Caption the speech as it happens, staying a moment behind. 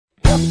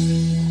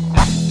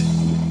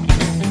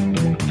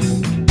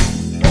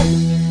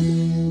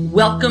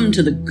Welcome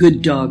to the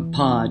Good Dog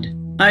Pod.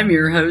 I'm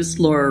your host,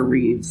 Laura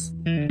Reeves.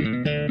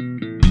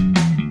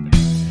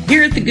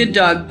 Here at the Good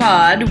Dog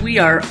Pod, we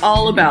are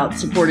all about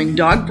supporting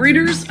dog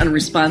breeders and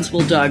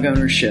responsible dog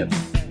ownership.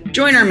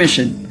 Join our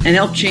mission and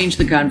help change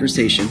the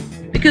conversation,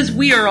 because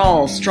we are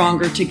all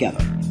stronger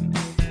together.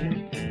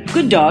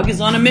 Good Dog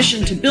is on a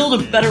mission to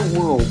build a better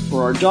world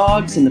for our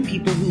dogs and the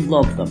people who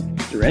love them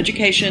through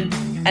education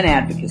and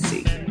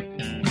advocacy.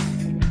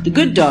 The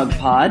Good Dog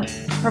Pod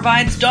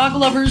provides dog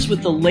lovers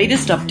with the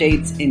latest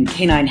updates in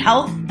canine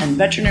health and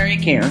veterinary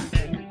care,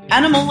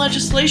 animal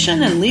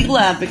legislation and legal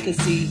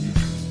advocacy,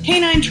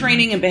 canine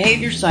training and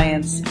behavior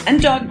science,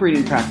 and dog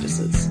breeding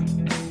practices.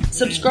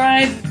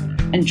 Subscribe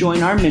and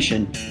join our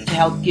mission to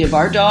help give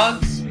our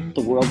dogs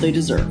the world they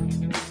deserve.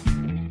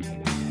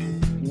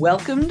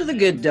 Welcome to the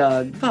Good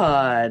Dog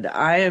Pod.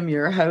 I am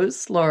your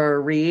host, Laura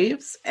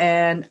Reeves,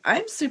 and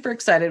I'm super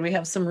excited. We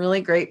have some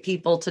really great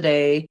people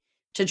today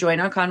to join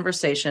our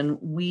conversation.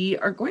 We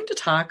are going to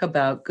talk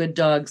about Good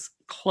Dog's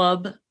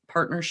Club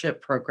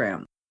Partnership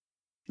Program.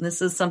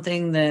 This is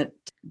something that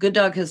Good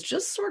Dog has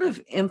just sort of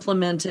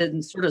implemented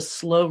and sort of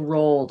slow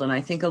rolled, and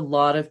I think a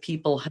lot of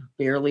people have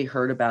barely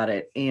heard about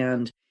it.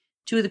 And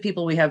two of the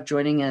people we have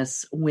joining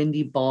us,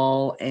 Wendy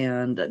Ball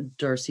and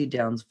Darcy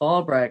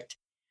Downs-Valbrecht,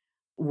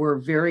 were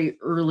very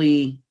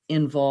early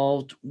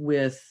involved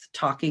with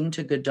talking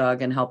to Good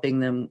Dog and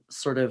helping them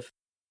sort of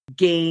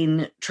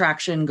gain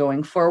traction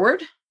going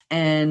forward,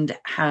 and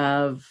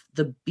have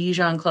the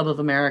Bichon Club of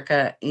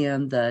America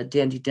and the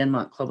Dandy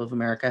Dinmont Club of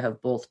America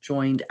have both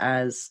joined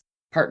as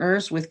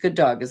partners with Good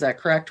Dog. Is that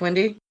correct,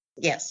 Wendy?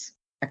 Yes.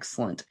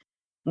 Excellent.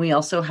 We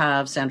also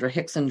have Sandra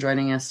Hickson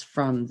joining us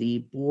from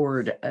the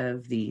board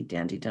of the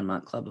Dandy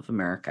Dinmont Club of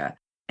America.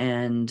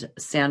 And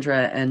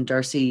Sandra and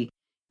Darcy,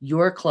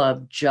 your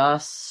club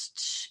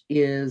just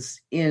is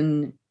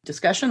in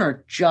discussion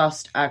or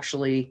just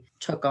actually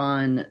took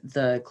on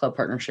the club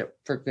partnership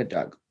for Good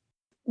Dog?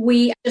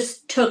 We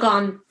just took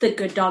on the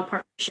Good Dog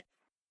Partnership.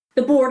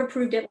 The board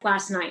approved it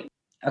last night.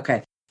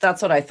 Okay.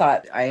 That's what I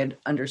thought I had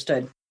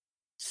understood.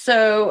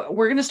 So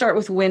we're going to start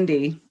with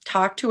Wendy.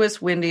 Talk to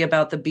us, Wendy,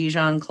 about the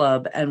Bichon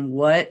Club and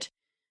what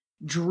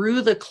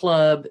drew the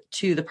club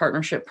to the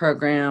partnership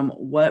program.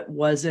 What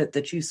was it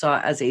that you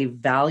saw as a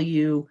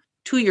value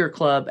to your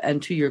club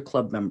and to your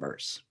club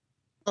members?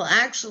 Well,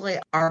 actually,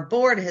 our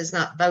board has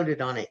not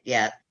voted on it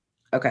yet.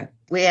 Okay.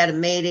 We had a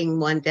meeting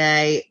one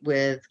day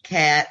with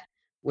Kat,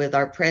 with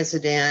our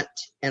president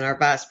and our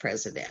vice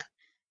president.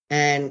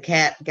 And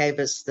Kat gave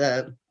us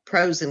the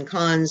pros and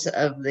cons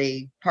of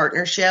the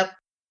partnership.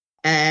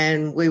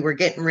 And we were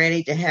getting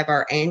ready to have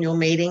our annual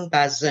meeting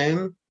by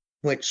Zoom,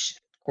 which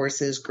of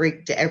course is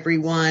Greek to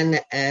everyone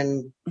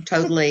and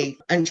totally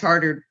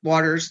uncharted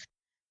waters.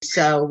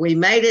 So we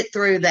made it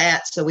through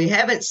that. So we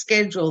haven't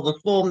scheduled the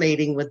full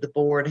meeting with the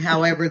board.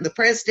 However, the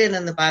president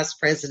and the vice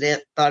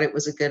president thought it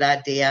was a good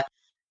idea.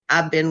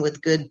 I've been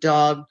with Good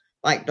Dog,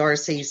 like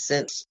Darcy,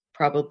 since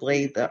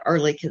probably the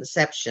early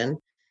conception,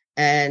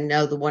 and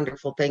know the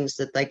wonderful things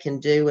that they can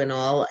do and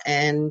all.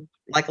 And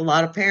like a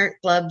lot of parent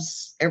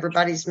clubs,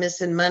 everybody's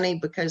missing money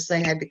because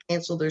they had to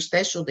cancel their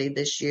specialty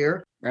this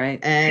year. Right.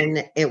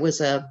 And it was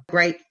a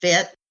great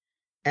fit.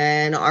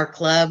 And our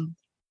club,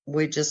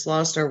 we just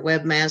lost our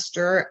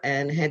webmaster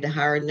and had to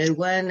hire a new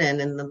one.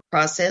 And in the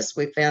process,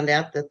 we found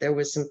out that there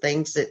was some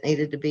things that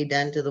needed to be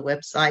done to the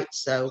website.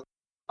 So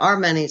our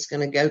money's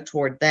going to go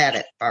toward that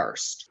at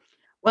first.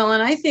 Well,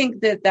 and I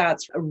think that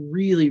that's a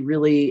really,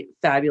 really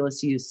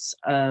fabulous use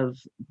of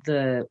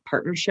the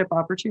partnership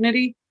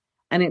opportunity.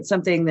 And it's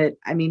something that,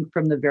 I mean,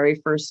 from the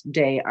very first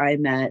day I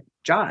met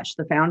Josh,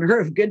 the founder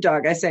of Good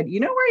Dog, I said,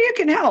 you know where you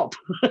can help?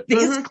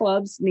 These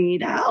clubs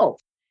need help.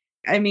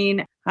 I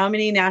mean, how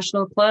many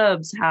national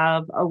clubs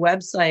have a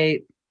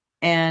website?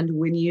 And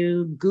when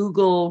you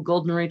Google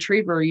Golden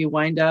Retriever, you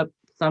wind up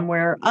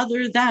somewhere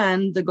other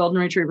than the Golden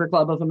Retriever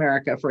Club of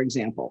America, for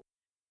example.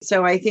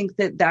 So I think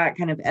that that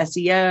kind of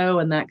SEO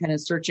and that kind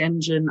of search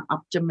engine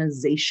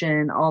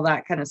optimization, all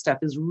that kind of stuff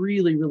is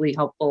really, really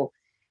helpful.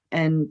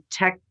 And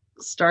tech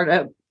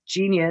startup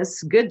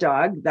genius, Good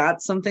Dog,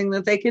 that's something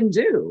that they can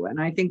do.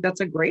 And I think that's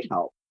a great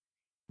help.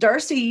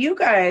 Darcy, you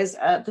guys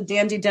at the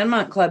Dandy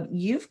Dinmont Club,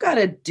 you've got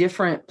a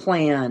different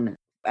plan,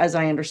 as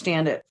I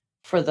understand it,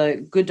 for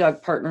the Good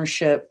Dog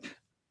Partnership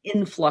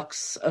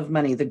influx of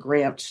money, the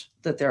grant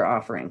that they're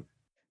offering.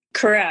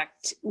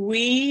 Correct.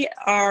 We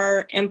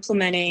are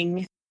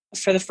implementing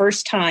for the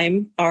first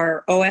time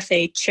our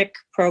OFA Chick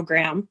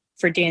program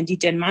for Dandy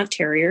Dinmont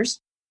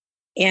Terriers.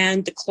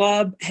 And the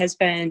club has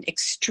been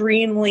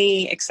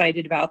extremely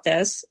excited about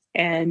this.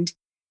 And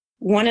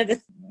one of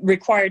the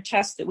required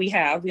tests that we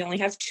only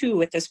have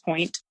 2 at this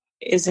point,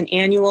 is an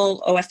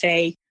annual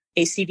OFA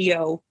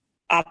ACVO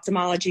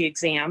ophthalmology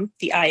exam,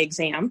 the eye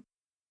exam,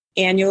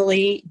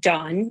 annually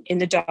done in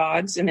the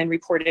dogs and then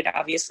reported,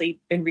 obviously,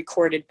 and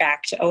recorded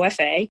back to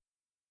OFA.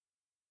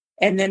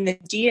 And then the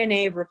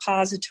DNA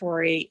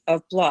repository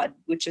of blood,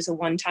 which is a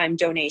one-time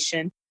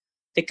donation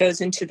that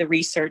goes into the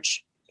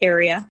research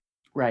area.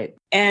 Right.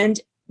 And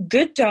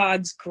Good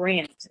Dogs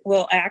grant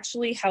will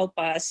actually help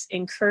us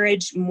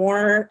encourage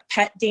more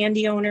pet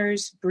dandy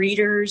owners,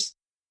 breeders,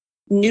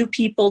 new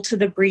people to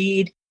the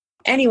breed,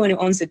 anyone who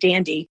owns a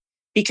dandy,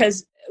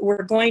 because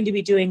we're going to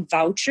be doing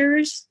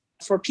vouchers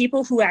for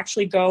people who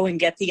actually go and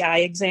get the eye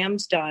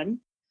exams done.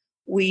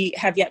 We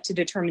have yet to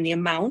determine the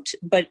amount,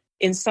 but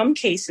in some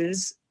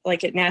cases,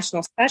 like at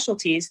National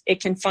Specialties,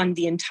 it can fund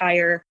the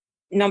entire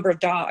number of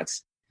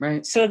dogs.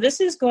 Right. So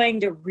this is going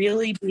to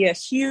really be a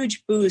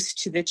huge boost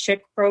to the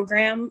Chick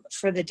program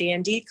for the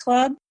Dandy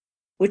Club,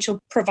 which will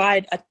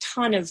provide a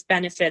ton of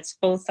benefits,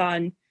 both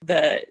on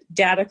the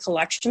data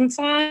collection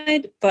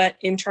side, but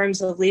in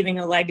terms of leaving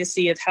a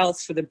legacy of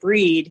health for the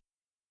breed,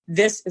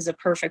 this is a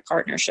perfect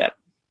partnership.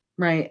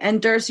 Right.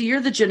 And Darcy,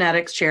 you're the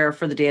genetics chair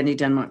for the Dandy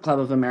Denmark Club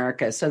of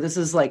America. So this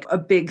is like a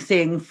big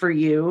thing for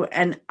you.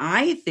 And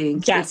I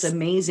think Yes. it's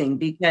amazing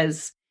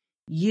because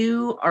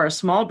you are a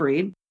small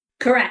breed.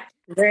 Correct.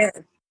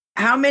 Rare.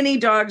 How many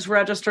dogs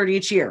registered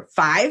each year?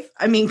 5?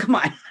 I mean, come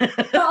on.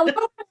 Well, a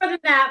little more than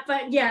that,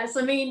 but yes,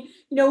 I mean,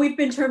 we've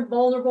been termed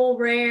vulnerable,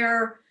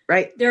 rare.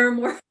 Right. There are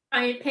more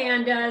giant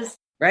pandas.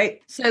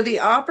 Right. So the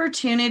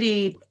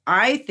opportunity,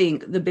 I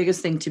think the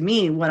biggest thing to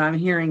me, what I'm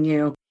hearing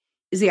you,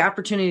 is the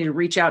opportunity to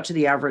reach out to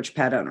the average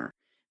pet owner.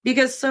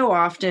 Because so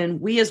often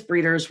we as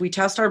breeders, we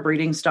test our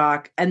breeding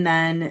stock and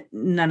then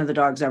none of the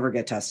dogs ever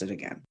get tested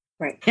again.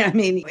 Right. I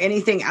mean,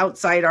 anything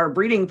outside our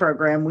breeding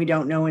program, we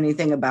don't know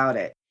anything about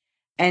it.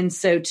 And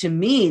so to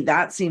me,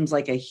 that seems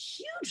like a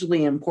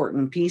hugely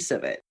important piece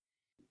of it.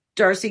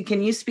 Darcy,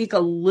 can you speak a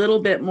little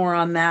bit more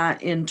on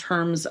that in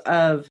terms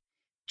of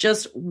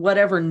just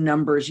whatever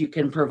numbers you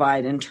can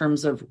provide in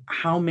terms of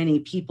how many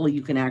people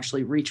you can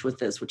actually reach with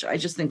this, which I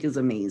just think is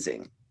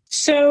amazing.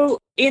 So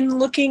in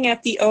looking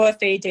at the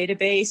OFA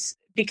database,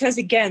 because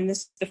again, this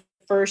is the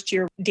first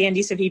year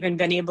dandies have even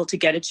been able to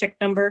get a Chick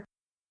number,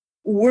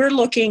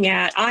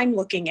 I'm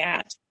looking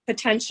at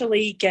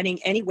potentially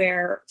getting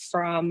anywhere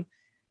from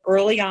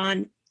early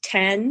on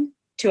 10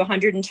 to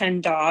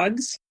 110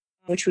 dogs,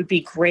 which would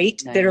be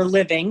great, Nice. that are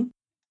living,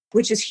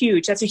 which is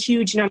huge. That's a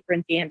huge number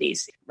in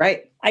dandies.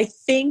 Right. I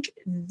think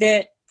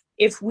that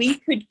if we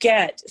could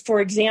get,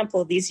 for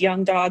example, these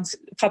young dogs,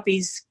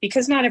 puppies,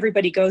 because not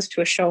everybody goes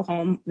to a show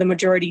home, the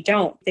majority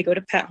don't. They go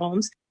to pet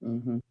homes.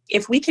 Mm-hmm.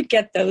 If we could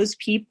get those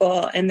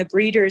people and the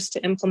breeders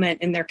to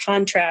implement in their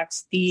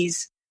contracts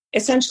these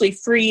essentially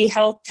free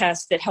health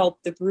tests that help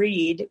the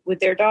breed with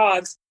their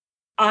dogs,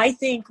 I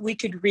think we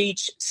could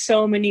reach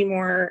so many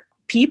more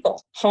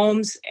people,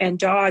 homes and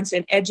dogs,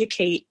 and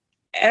educate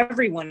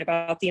everyone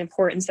about the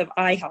importance of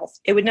eye health.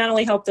 It would not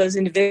only help those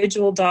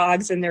individual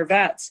dogs and their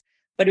vets,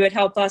 but it would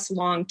help us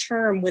long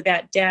term with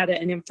that data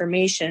and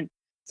information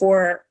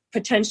for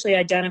potentially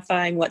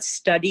identifying what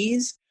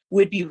studies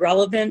would be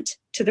relevant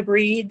to the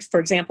breed, for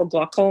example,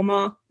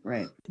 glaucoma.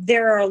 Right.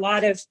 There are a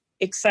lot of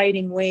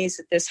exciting ways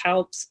that this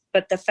helps,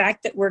 but the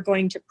fact that we're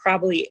going to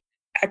probably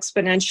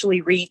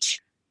exponentially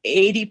reach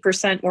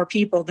 80% more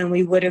people than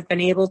we would have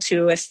been able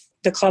to if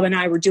the club and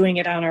I were doing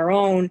it on our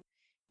own,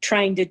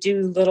 trying to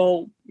do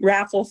little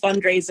raffle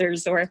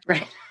fundraisers or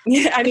Right. I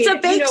mean, It's a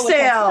bake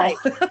sale.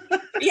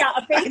 Yeah,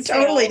 a bake I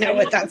sale. totally know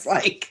what that's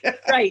like.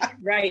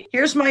 Right.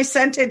 Here's my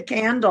scented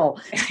candle.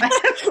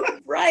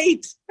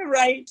 Right,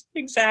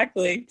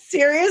 exactly.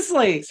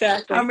 Seriously.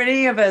 Exactly. How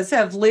many of us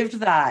have lived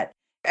that?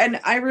 And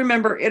I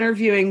remember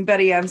interviewing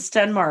Betty Ann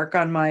Stenmark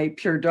on my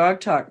Pure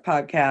Dog Talk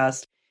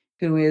podcast,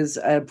 who is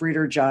a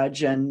breeder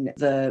judge and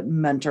the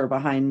mentor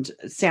behind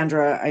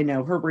Sandra, I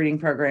know, her breeding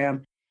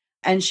program.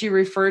 And she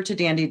referred to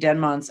Dandy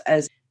Denmonts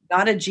as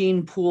not a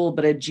gene pool,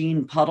 but a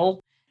gene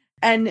puddle.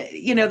 And,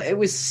 it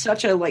was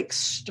such a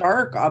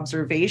stark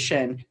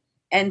observation.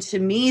 And to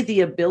me,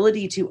 the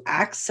ability to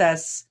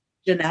access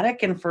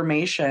genetic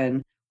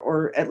information,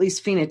 or at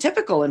least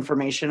phenotypical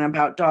information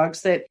about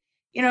dogs that,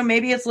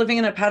 maybe it's living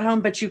in a pet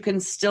home, but you can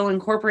still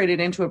incorporate it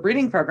into a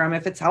breeding program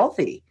if it's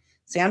healthy.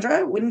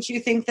 Sandra, wouldn't you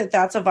think that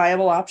that's a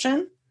viable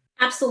option?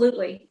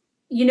 Absolutely.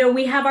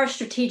 We have our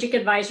strategic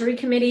advisory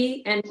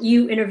committee, and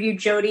you interviewed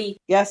Jody.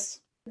 Yes.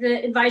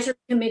 The advisory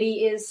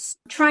committee is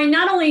trying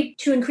not only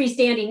to increase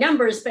dandy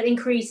numbers, but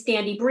increase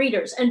dandy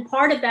breeders. And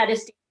part of that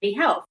is dandy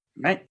health,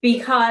 Right.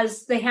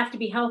 because they have to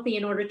be healthy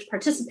in order to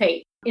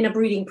participate in a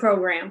breeding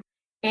program.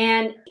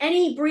 And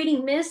any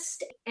breeding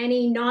missed,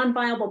 any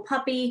non-viable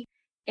puppy,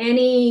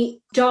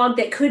 any dog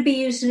that could be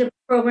used in a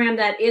program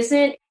that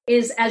isn't,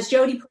 is, as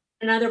Jody put,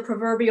 another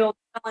proverbial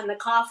nail in the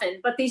coffin.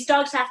 But these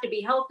dogs have to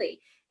be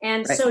healthy.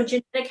 And Right. so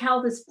genetic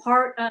health is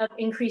part of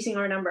increasing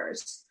our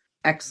numbers.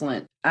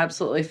 Excellent.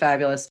 Absolutely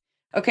fabulous.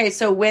 Okay,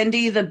 so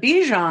Wendy, the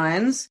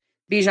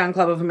Bichon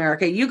Club of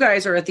America, you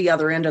guys are at the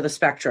other end of the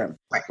spectrum,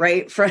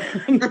 right?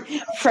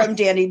 From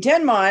Dandy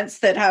Denmonts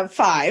that have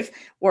 5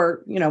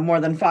 or, more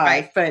than 5.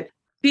 Right. But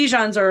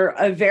Bichons are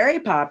a very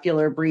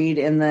popular breed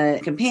in the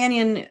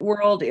companion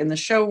world, in the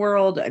show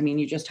world. I mean,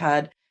 you just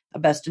had a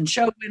Best in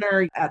Show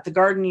winner at the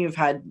Garden. You've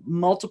had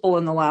multiple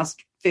in the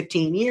last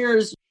 15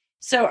 years.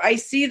 So I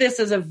see this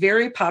as a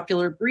very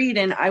popular breed.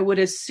 And I would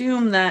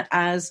assume that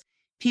as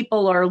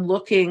people are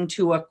looking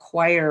to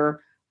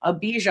acquire a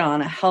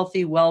Bichon, a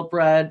healthy,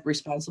 well-bred,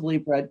 responsibly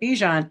bred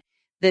Bichon,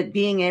 that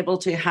being able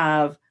to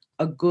have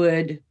a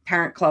good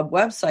parent club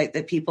website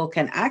that people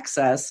can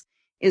access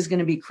is going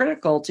to be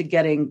critical to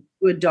getting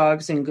good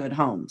dogs in good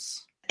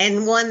homes.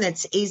 And one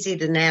that's easy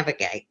to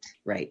navigate.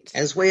 Right.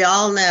 As we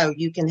all know,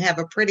 you can have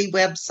a pretty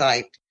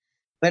website,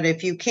 but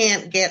if you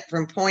can't get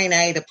from point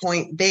A to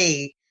point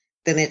B,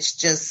 then it's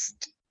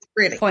just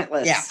pretty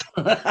pointless.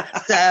 Yeah.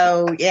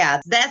 So,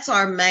 yeah, that's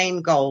our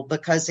main goal,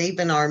 because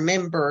even our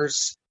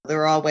members,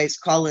 they're always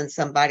calling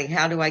somebody,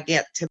 how do I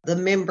get to the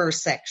member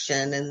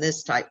section and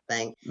this type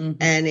thing? Mm-hmm.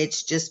 And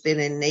it's just been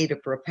in need of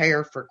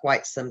repair for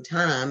quite some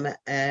time.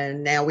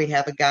 And now we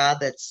have a guy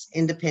that's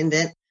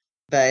independent,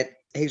 but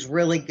he's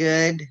really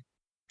good.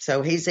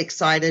 So he's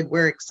excited.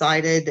 We're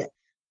excited.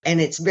 And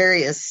it's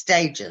various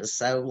stages.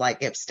 So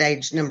like if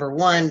stage number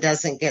 1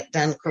 doesn't get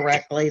done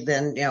correctly,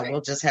 then, we'll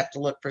just have to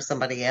look for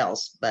somebody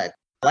else. But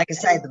like I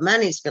say, the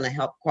money's going to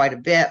help quite a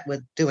bit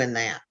with doing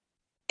that.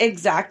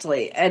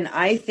 Exactly. And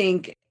I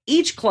think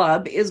each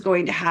club is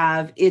going to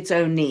have its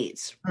own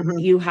needs. Mm-hmm.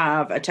 You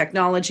have a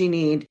technology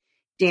need.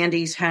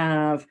 Dandies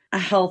have a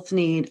health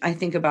need. I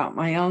think about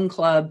my own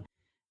club,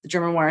 the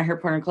German Wirehair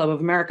Pointer Club of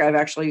America. I've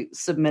actually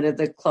submitted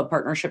the club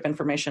partnership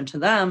information to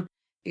them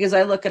because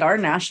I look at our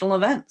national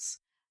events.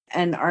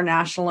 And our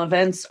national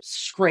events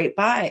scrape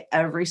by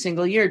every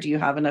single year. Do you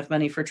have enough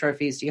money for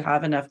trophies? Do you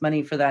have enough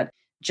money for that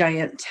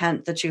giant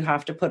tent that you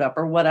have to put up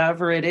or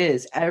whatever it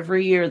is?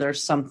 Every year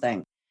there's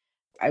something.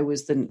 I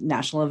was the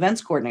national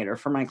events coordinator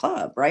for my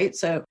club, right?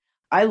 So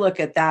I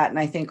look at that and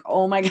I think,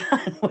 oh my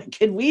God, what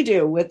can we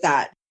do with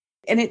that?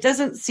 And it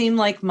doesn't seem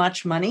like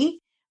much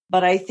money,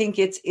 but I think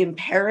it's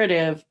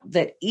imperative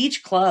that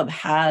each club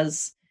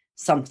has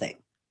something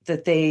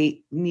that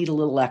they need a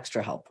little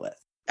extra help with.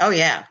 Oh,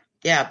 yeah.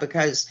 Yeah,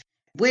 because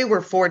we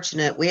were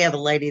fortunate. We have a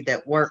lady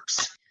that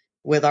works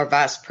with our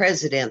vice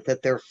president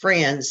that they're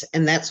friends,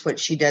 and that's what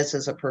she does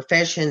as a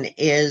profession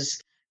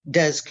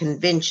does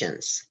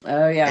conventions.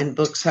 Oh, yeah. And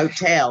books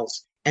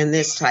hotels and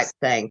this type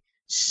thing.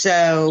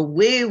 So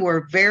we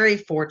were very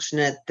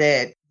fortunate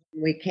that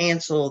we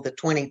canceled the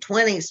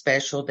 2020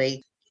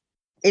 specialty.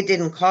 It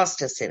didn't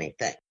cost us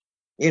anything.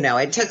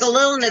 It took a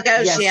little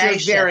negotiation.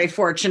 Yes, you're very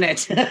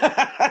fortunate.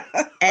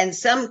 And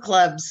some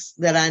clubs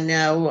that I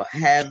know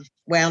have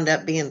wound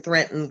up being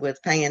threatened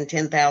with paying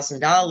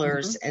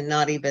 $10,000 and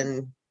not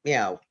even,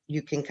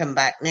 you can come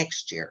back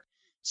next year.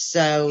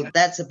 So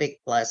that's a big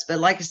plus. But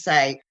like I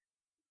say,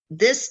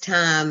 this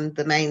time,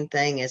 the main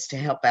thing is to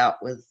help out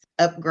with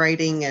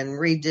upgrading and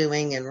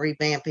redoing and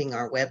revamping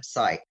our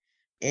website.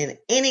 And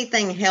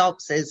anything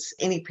helps, as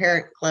any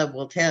parent club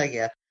will tell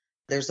you.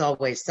 There's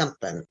always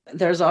something.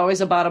 There's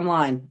always a bottom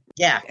line.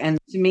 Yeah. And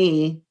to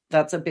me,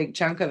 that's a big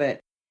chunk of it.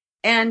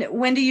 And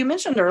Wendy, you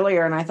mentioned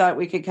earlier, and I thought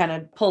we could kind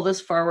of pull this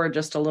forward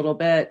just a little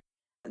bit,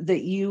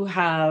 that you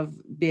have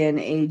been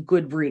a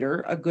good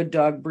breeder, a good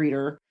dog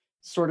breeder,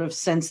 sort of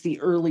since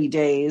the early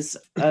days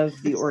of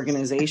the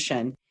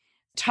organization.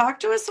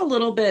 Talk to us a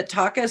little bit,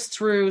 talk us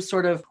through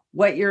sort of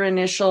what your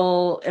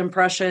initial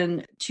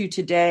impression to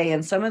today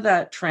and some of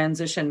that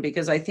transition,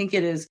 because I think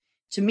it is,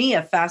 to me,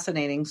 a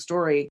fascinating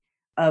story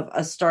of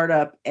a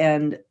startup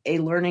and a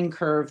learning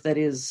curve that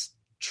is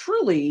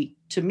truly,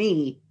 to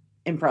me,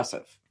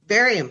 impressive.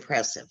 Very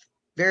impressive.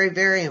 Very,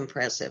 very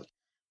impressive.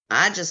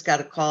 I just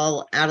got a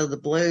call out of the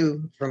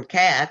blue from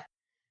Kat,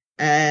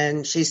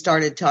 and she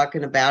started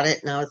talking about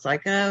it. And I was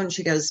like, oh, and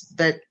she goes,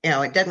 but,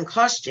 it doesn't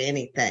cost you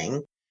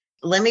anything.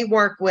 Let me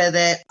work with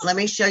it. Let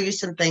me show you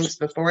some things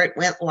before it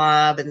went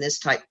live and this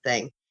type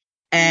thing.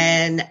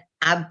 And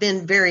I've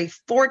been very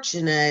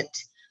fortunate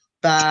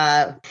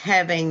by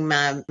having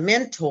my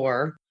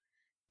mentor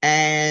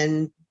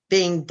and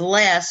being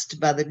blessed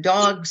by the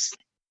dogs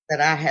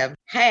that I have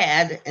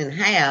had and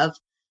have,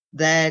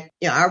 that,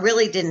 I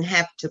really didn't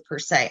have to per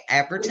se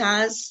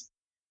advertise,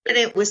 but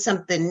it was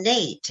something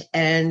neat.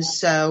 And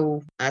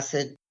so I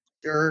said,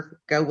 sure,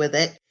 go with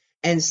it.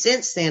 And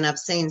since then, I've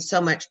seen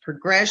so much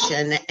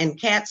progression, and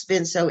Kat's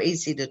been so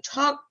easy to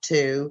talk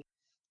to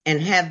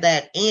and have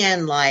that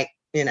in, like,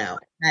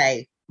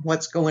 hey,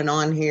 what's going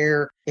on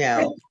here?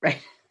 Right.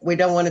 We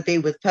don't want to be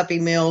with puppy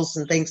mills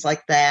and things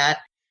like that.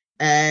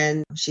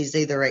 And she's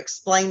either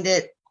explained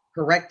it,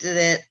 corrected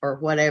it, or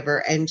whatever,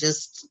 and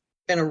just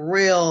been a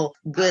real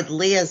good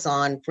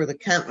liaison for the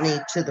company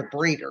to the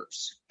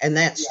breeders. And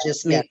that's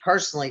just me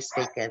personally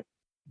speaking.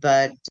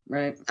 But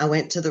right. I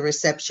went to the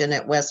reception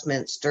at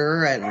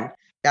Westminster and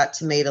got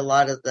to meet a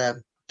lot of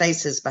the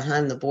faces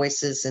behind the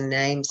voices and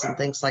names and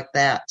things like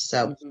that.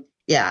 So,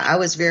 yeah, I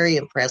was very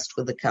impressed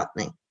with the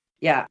company.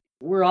 Yeah,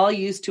 we're all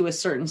used to a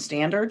certain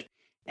standard.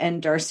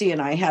 And Darcy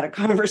and I had a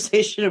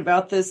conversation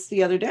about this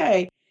the other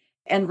day.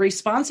 And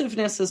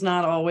responsiveness is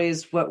not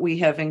always what we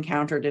have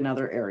encountered in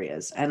other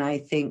areas. And I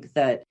think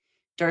that,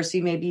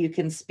 Darcy, maybe you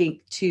can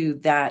speak to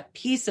that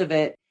piece of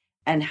it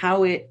and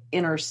how it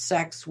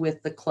intersects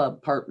with the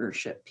club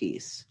partnership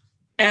piece.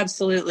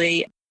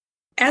 Absolutely.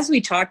 As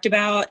we talked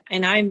about,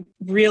 and I'm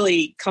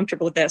really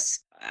comfortable with this,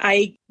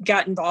 I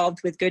got involved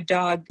with Good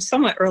Dog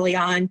somewhat early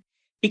on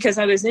because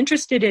I was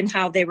interested in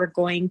how they were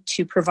going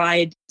to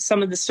provide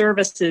some of the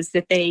services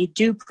that they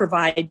do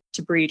provide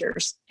to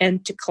breeders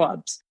and to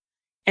clubs.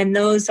 And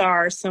those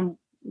are some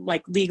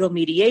like legal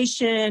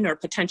mediation or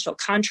potential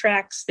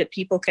contracts that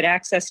people could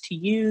access to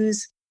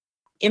use,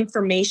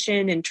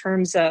 information in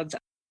terms of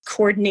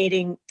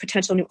coordinating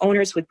potential new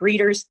owners with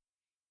breeders.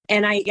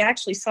 And I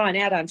actually saw an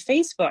ad on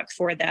Facebook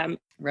for them.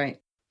 Right.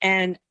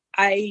 And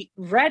I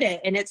read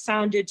it and it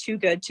sounded too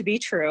good to be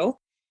true.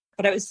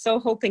 But I was so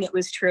hoping it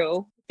was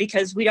true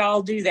because we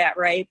all do that,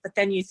 right? But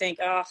then you think,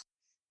 oh,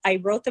 I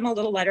wrote them a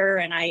little letter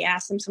and I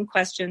asked them some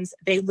questions.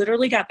 They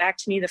literally got back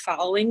to me the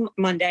following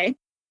Monday.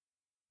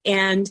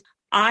 And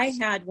I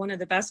had one of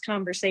the best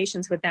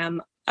conversations with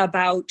them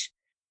about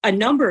a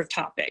number of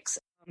topics,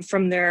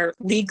 from their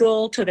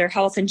legal to their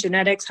health and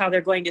genetics, how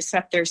they're going to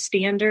set their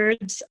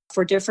standards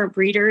for different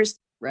breeders.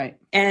 Right.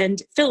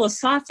 And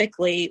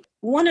philosophically,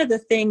 one of the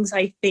things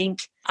I think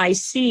I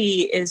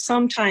see is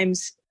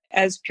sometimes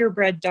as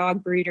purebred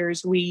dog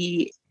breeders,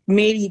 we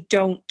maybe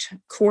don't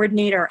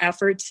coordinate our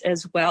efforts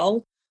as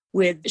well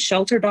with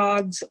shelter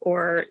dogs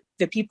or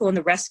the people in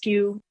the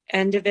rescue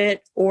end of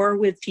it, or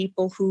with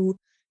people who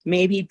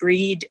maybe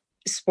breed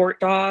sport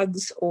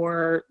dogs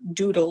or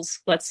doodles,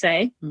 let's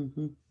say.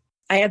 Mm-hmm.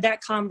 I had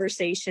that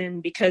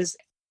conversation because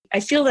I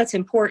feel that's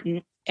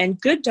important.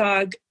 And Good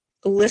Dog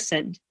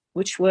listened,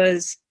 which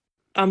was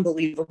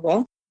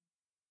unbelievable.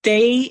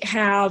 They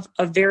have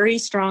a very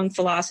strong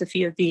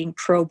philosophy of being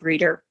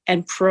pro-breeder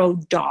and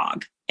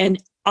pro-dog.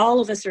 And all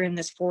of us are in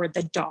this for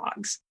the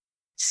dogs.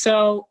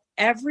 So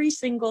every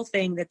single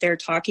thing that they're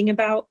talking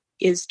about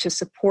is to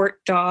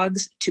support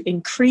dogs, to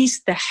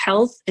increase the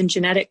health and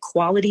genetic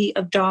quality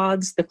of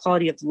dogs, the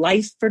quality of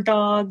life for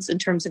dogs in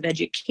terms of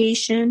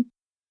education.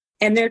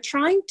 And they're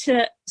trying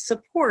to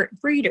support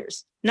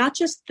breeders, not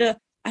just I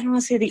don't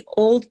want to say the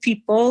old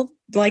people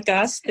like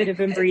us that have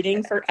been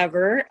breeding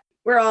forever.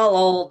 We're all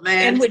old,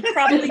 man. And would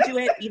probably do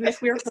it even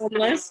if we were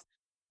homeless.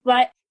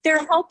 But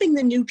they're helping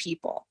the new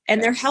people.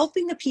 And they're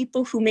helping the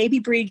people who maybe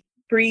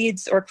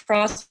breeds or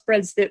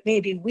crossbreds that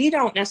maybe we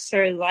don't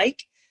necessarily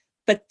like.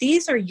 But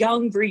these are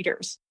young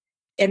breeders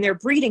and they're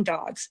breeding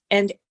dogs.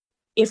 And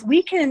if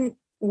we can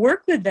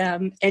work with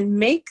them and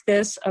make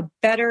this a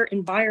better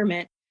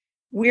environment,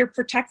 we're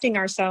protecting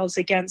ourselves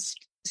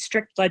against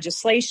strict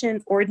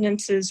legislation,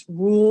 ordinances,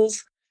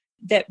 rules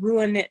that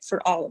ruin it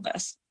for all of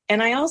us.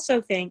 And I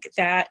also think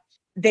that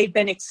they've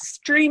been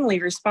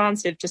extremely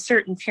responsive to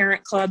certain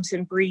parent clubs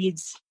and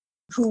breeds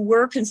who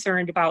were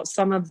concerned about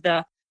some of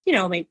the,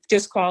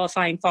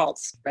 disqualifying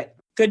faults. Right.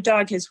 Good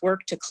Dog has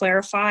worked to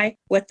clarify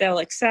what they'll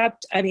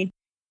accept. I mean,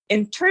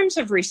 in terms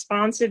of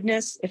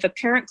responsiveness, if a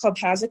parent club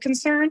has a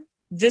concern,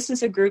 this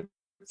is a group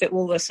that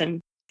will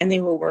listen and they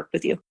will work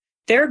with you.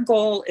 Their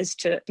goal is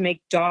to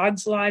make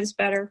dogs' lives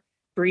better,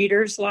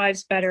 breeders'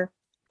 lives better,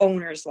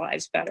 owners'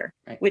 lives better,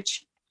 right.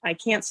 Which I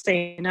can't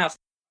say enough.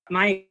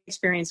 My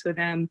experience with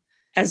them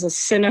as a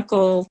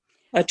cynical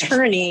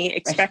attorney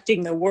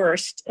expecting the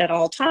worst at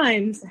all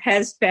times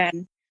has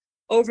been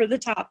over the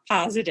top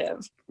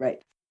positive.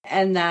 Right.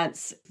 And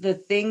that's the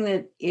thing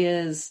that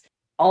is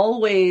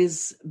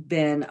always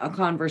been a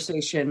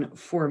conversation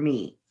for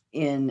me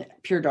in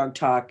Pure Dog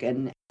Talk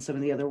and some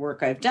of the other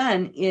work I've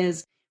done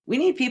is we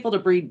need people to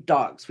breed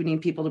dogs. We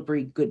need people to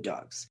breed good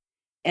dogs.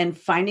 And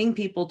finding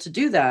people to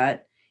do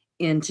that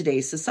in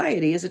today's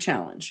society is a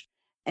challenge.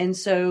 And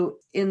so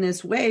in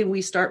this way,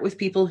 we start with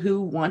people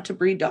who want to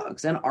breed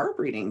dogs and are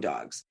breeding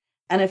dogs.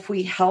 And if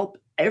we help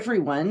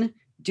everyone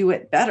do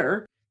it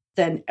better,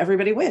 then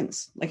everybody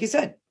wins. Like you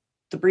said,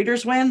 the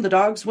breeders win, the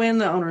dogs win,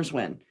 the owners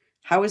win.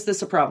 How is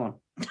this a problem?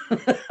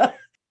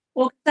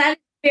 Well, that's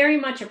very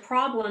much a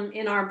problem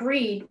in our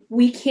breed.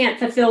 We can't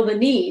fulfill the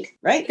need.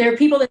 Right. There are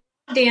people that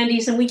have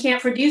dandies and we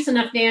can't produce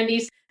enough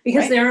dandies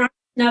because there aren't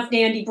enough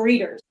dandy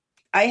breeders.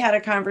 I had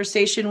a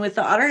conversation with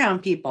the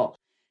Otterhound people,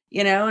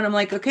 and I'm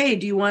like, okay,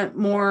 do you want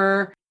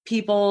more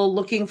people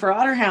looking for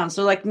Otterhounds?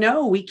 So like,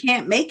 no, we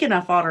can't make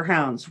enough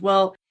Otterhounds.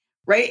 Well,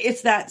 right.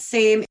 It's that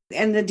same,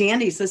 and the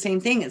dandies, the same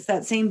thing. It's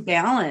that same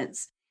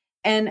balance.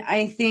 And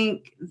I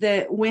think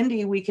that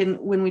Wendy,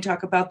 when we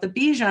talk about the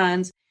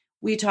Bijans,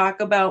 we talk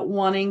about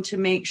wanting to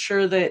make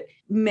sure that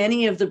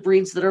many of the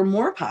breeds that are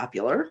more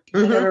popular,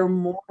 that are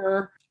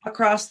more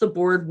across the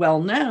board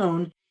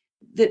well-known,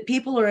 that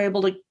people are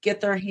able to get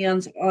their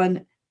hands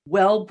on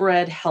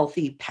well-bred,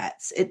 healthy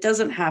pets. It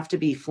doesn't have to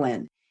be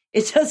Flynn.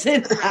 It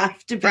doesn't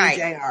have to be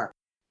JR.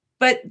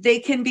 But they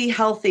can be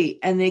healthy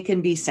and they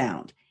can be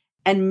sound.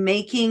 And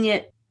making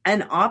it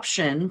an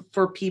option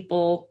for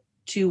people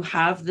to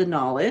have the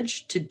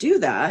knowledge to do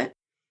that.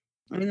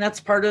 I mean,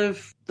 that's part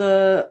of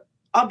the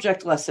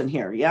object lesson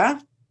here, yeah?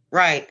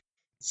 Right.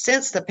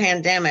 Since the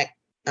pandemic,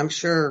 I'm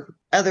sure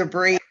other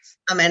breeds,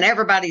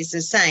 everybody's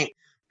the same.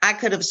 I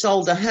could have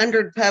sold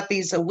 100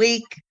 puppies a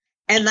week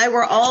and they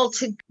were all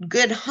to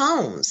good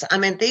homes.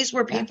 These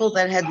were people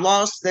that had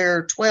lost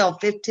their 12,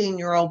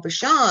 15-year-old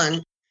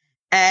Bichon.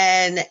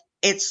 And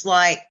it's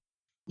like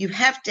you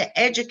have to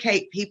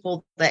educate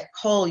people that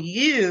call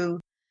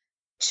you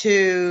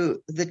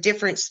to the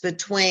difference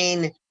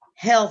between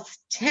health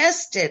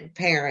tested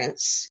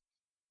parents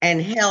and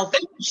health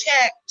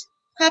checked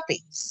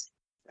puppies.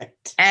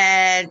 Right.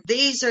 And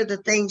these are the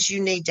things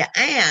you need to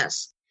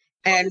ask.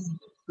 And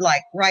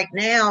like right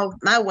now,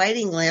 my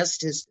waiting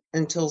list is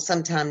until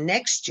sometime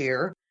next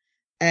year.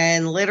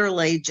 And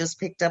literally just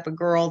picked up a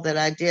girl that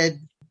I did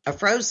a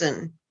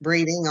frozen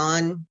breeding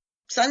on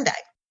Sunday.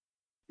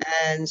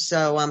 And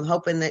so I'm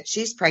hoping that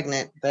she's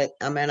pregnant. But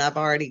I mean, I've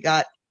already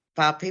got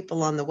 5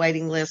 people on the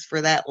waiting list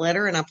for that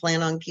litter, and I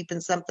plan on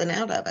keeping something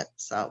out of it.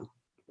 So,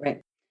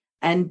 Right.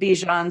 And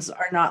Bijans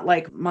are not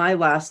like my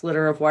last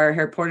litter of wire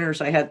hair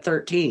pointers. I had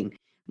 13.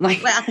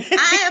 Like, well,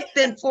 I have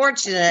been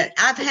fortunate.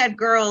 I've had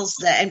girls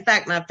that, in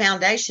fact, my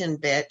foundation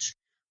bitch,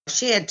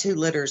 she had 2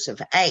 litters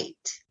of 8.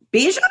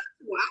 Bijan?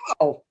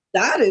 Wow.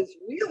 That is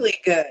really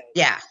good.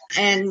 Yeah.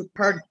 And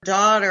her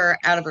daughter,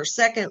 out of her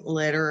second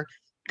litter,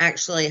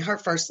 actually, her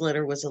first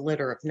litter was a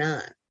litter of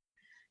 9.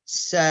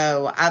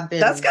 So I've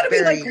been. That's got to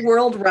be like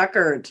world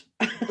record.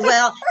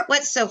 Well,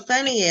 what's so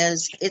funny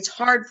is it's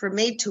hard for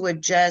me to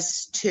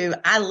adjust to.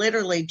 I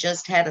literally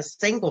just had a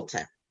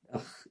singleton.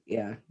 Ugh,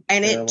 yeah.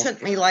 And terrible. it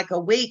took me like a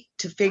week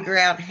to figure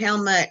out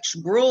how much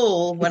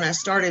gruel when I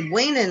started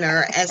weaning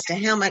her as to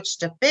how much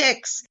to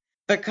fix,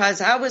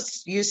 because I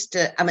was used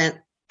to, I mean,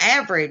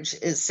 average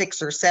is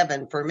 6 or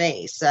 7 for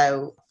me.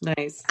 So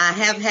nice. I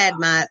have had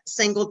my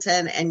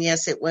singleton, and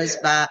yes, it was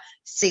by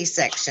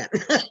C-section.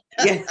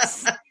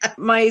 Yes.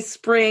 My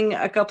spring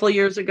a couple of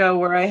years ago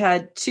where I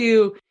had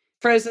 2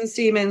 frozen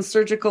semen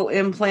surgical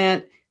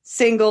implant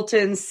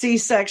singleton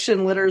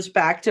C-section litters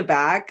back to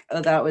back.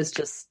 Oh, that was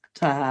just,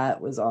 that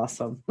was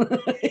awesome.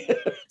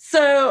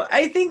 So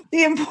I think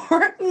the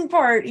important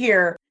part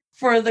here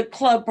for the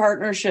club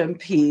partnership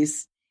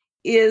piece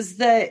is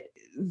that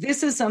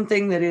this is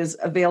something that is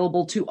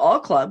available to all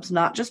clubs,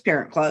 not just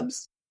parent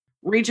clubs,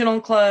 regional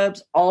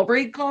clubs, all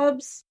breed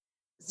clubs.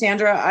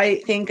 Sandra,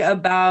 I think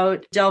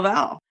about Del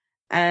Val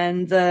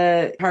and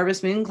the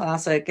Harvest Moon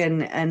Classic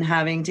and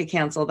having to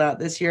cancel that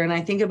this year. And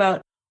I think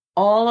about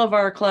all of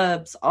our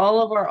clubs,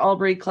 all of our all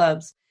breed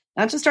clubs,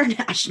 not just our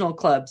national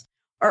clubs,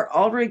 our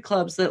all breed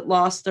clubs that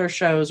lost their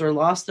shows or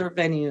lost their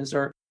venues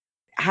or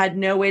had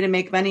no way to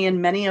make money.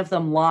 And many of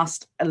them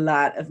lost a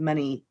lot of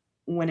money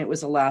when it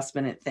was a last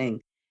minute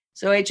thing.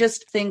 So I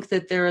just think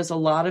that there is a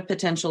lot of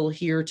potential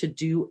here to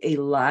do a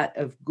lot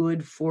of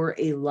good for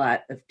a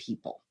lot of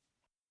people.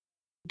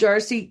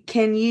 Darcy,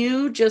 can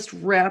you just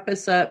wrap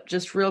us up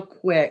just real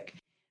quick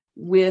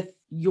with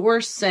your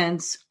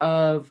sense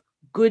of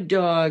Good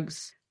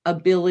Dog's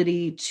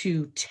ability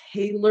to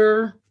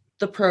tailor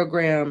the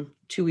program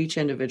to each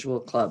individual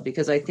club?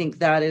 Because I think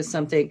that is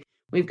something,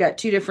 we've got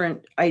 2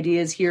 different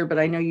ideas here, but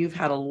I know you've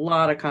had a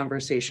lot of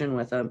conversation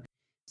with them.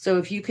 So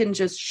if you can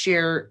just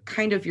share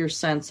kind of your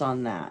sense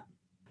on that.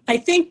 I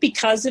think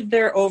because of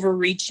their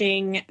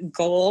overreaching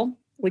goal,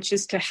 which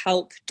is to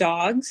help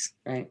dogs,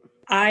 Right.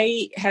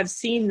 I have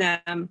seen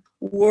them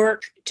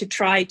work to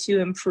try to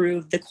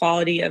improve the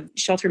quality of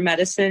shelter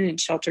medicine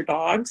and shelter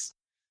dogs.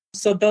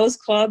 So those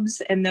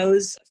clubs and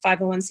those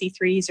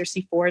 501c3s or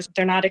C4s,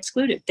 they're not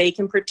excluded. They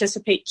can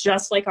participate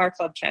just like our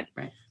club can.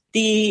 Right.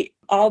 The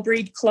all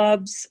breed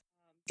clubs,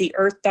 the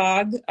Earth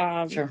Dog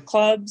Sure.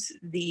 clubs,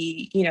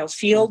 the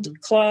field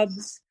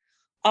clubs,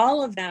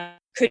 all of them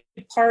could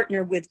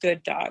partner with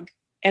Good Dog.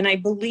 And I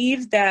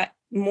believe that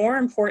more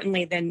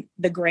importantly than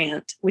the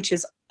grant, which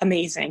is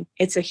amazing,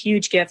 it's a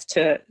huge gift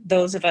to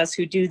those of us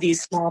who do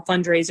these small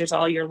fundraisers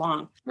all year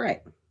long.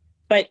 Right.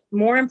 But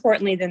more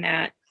importantly than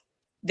that,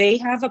 they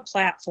have a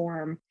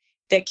platform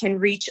that can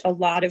reach a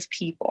lot of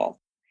people.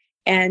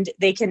 And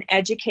they can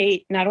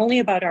educate not only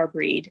about our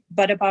breed,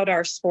 but about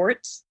our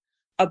sports,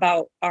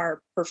 about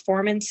our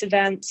performance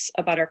events,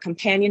 about our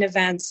companion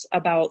events,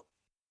 about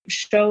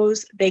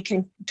shows. They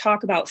can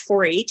talk about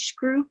 4-H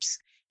groups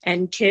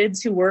and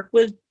kids who work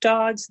with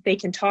dogs. They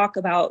can talk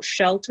about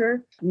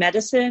shelter,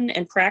 medicine,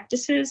 and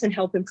practices and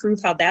help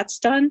improve how that's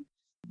done.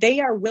 They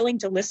are willing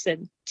to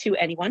listen to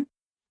anyone.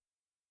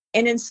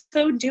 And in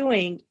so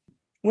doing,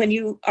 when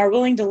you are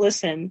willing to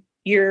listen,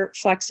 you're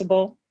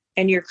flexible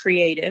and you're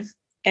creative.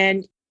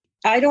 And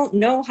I don't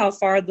know how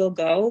far they'll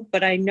go,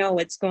 but I know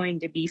it's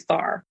going to be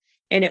far.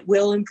 And it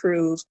will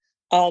improve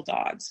all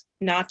dogs,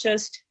 not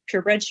just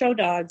purebred show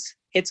dogs.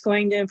 It's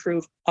going to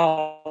improve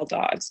all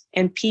dogs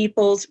and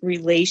people's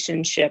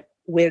relationship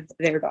with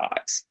their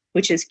dogs,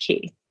 which is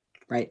key.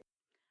 Right.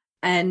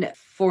 And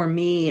for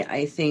me,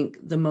 I think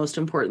the most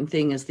important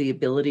thing is the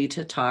ability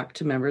to talk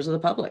to members of the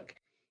public,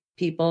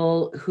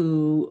 people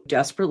who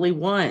desperately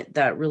want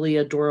that really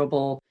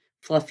adorable,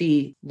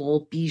 fluffy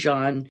little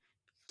Bichon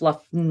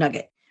fluff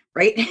nugget,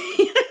 right? I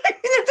mean,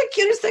 they're the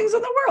cutest things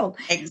in the world.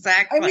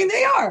 Exactly. I mean,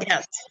 they are.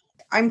 Yes.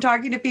 I'm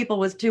talking to people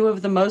with 2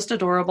 of the most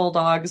adorable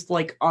dogs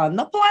like on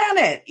the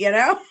planet,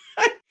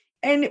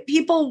 and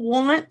people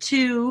want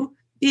to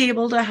be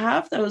able to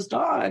have those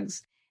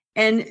dogs.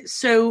 And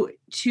so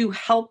to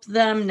help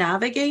them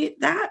navigate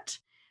that,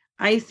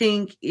 I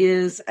think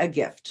is a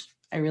gift.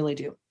 I really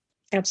do.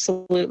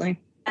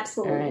 Absolutely.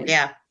 Absolutely. All right.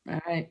 Yeah.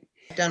 All right.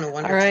 Done a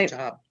wonderful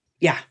job.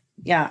 Yeah.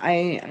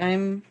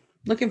 I'm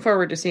looking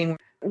forward to seeing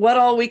what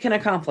all we can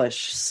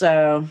accomplish.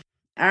 So,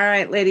 all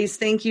right, ladies,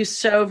 thank you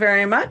so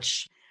very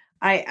much.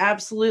 I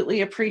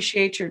absolutely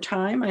appreciate your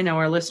time. I know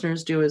our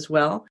listeners do as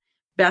well.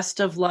 Best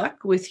of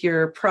luck with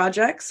your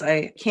projects.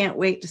 I can't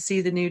wait to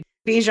see the new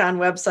Bijan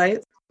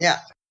website. Yeah.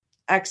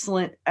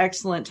 Excellent,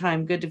 excellent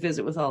time. Good to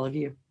visit with all of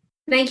you.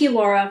 Thank you,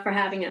 Laura, for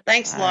having us.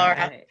 Thanks, Laura.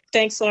 Right.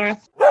 Thanks, Laura.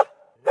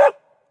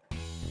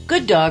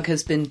 Good Dog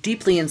has been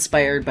deeply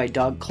inspired by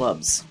dog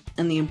clubs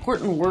and the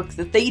important work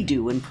that they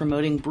do in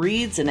promoting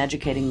breeds and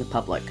educating the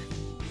public.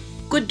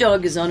 Good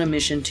Dog is on a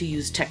mission to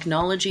use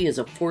technology as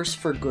a force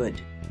for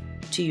good,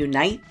 to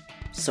unite,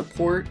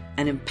 support,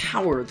 and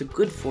empower the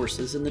good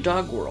forces in the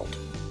dog world.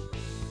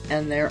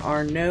 And there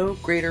are no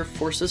greater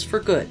forces for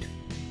good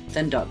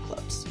than dog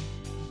clubs.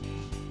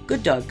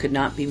 Good Dog could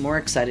not be more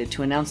excited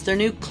to announce their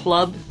new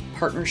club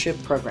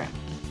partnership program.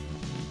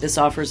 This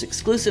offers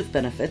exclusive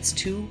benefits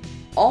to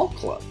all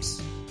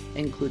clubs,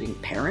 including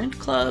parent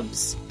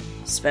clubs,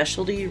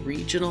 specialty,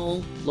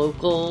 regional,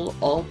 local,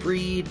 all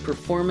breed,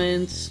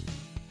 performance,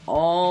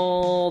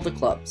 all the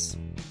clubs.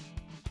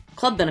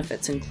 Club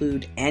benefits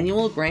include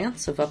annual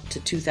grants of up to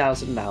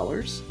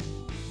 $2,000,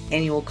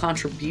 annual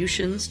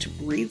contributions to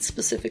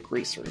breed-specific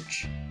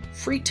research,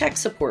 free tech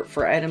support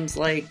for items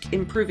like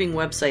improving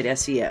website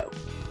SEO,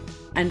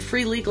 and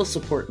free legal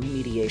support and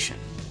mediation.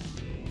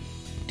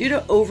 Due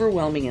to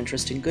overwhelming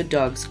interest in Good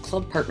Dog's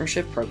Club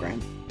Partnership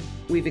Program,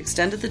 we've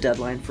extended the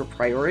deadline for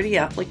priority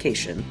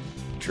application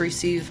to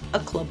receive a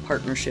Club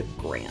Partnership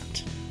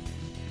Grant.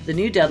 The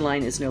new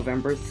deadline is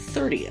November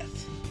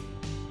 30th.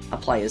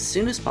 Apply as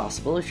soon as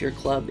possible if your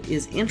club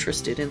is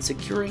interested in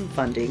securing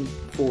funding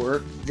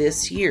for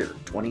this year,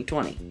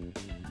 2020.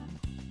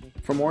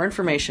 For more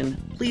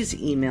information, please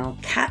email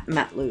Kat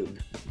Matlube,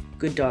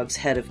 Good Dog's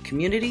Head of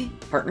Community,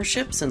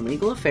 Partnerships, and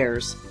Legal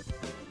Affairs,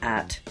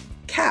 at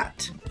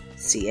cat,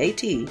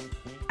 C-A-T,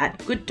 at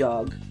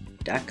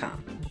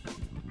gooddog.com.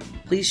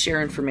 Please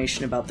share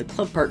information about the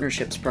Club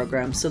Partnerships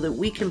Program so that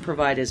we can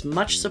provide as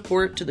much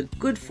support to the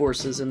good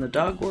forces in the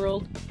dog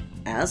world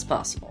as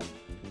possible.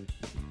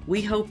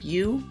 We hope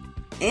you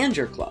and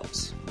your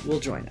clubs will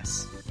join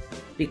us,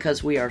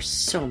 because we are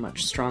so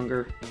much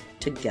stronger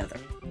together.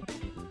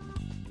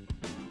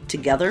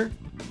 Together,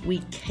 we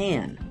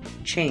can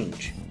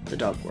change the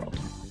dog world.